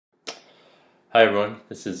Hi everyone,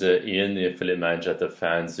 this is Ian, the affiliate manager at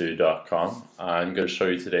thefanzoo.com. I'm going to show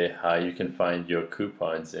you today how you can find your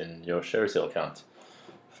coupons in your Shareasale account.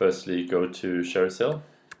 Firstly, go to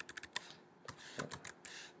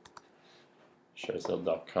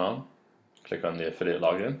Shareasale.com, click on the affiliate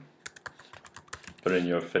login, put in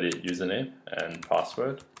your affiliate username and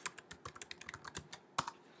password.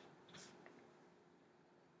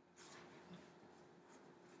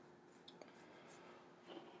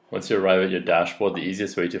 Once you arrive at your dashboard, the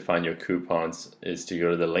easiest way to find your coupons is to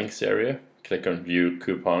go to the links area, click on View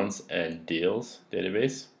Coupons and Deals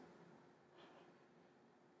database,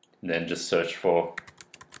 and then just search for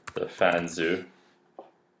the Fanzoo,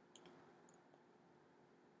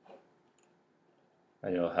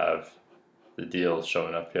 and you'll have the deals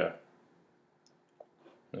showing up here,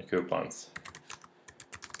 the coupons.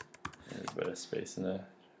 There's a bit of space in there.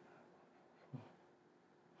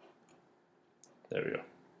 There we go.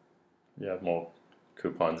 You have more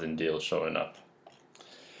coupons and deals showing up.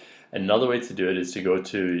 Another way to do it is to go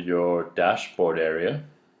to your dashboard area.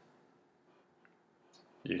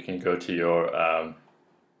 You can go to your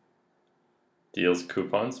deals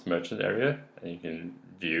coupons merchant area and you can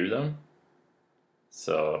view them.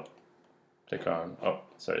 So click on, oh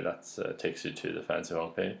sorry, that takes you to the Fanzoo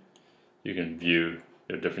homepage. You can view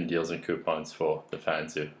your different deals and coupons for the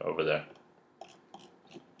Fanzoo over there.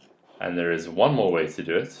 And there is one more way to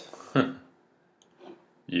do it.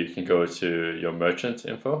 You can go to your merchant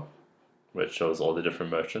info, which shows all the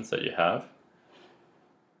different merchants that you have.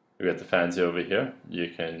 We got the Fanzoo over here. You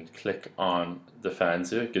can click on the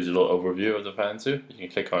Fanzoo. It gives you a little overview of the Fanzoo. You can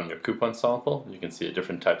click on your coupon sample. You can see the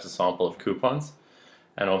different types of sample of coupons.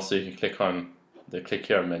 And also you can click on the click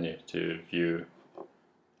here menu to view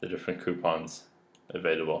the different coupons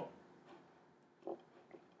available.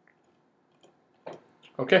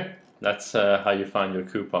 Okay, that's how you find your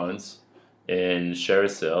coupons in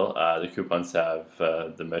Shareasale. The coupons have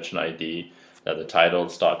the merchant ID, the title,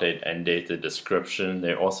 start date, end date, the description.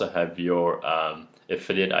 They also have your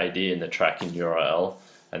affiliate ID and the tracking URL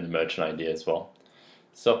and the merchant ID as well.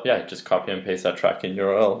 So yeah, just copy and paste that tracking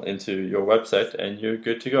URL into your website and you're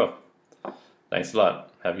good to go. Thanks a lot.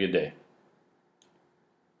 Have a good day.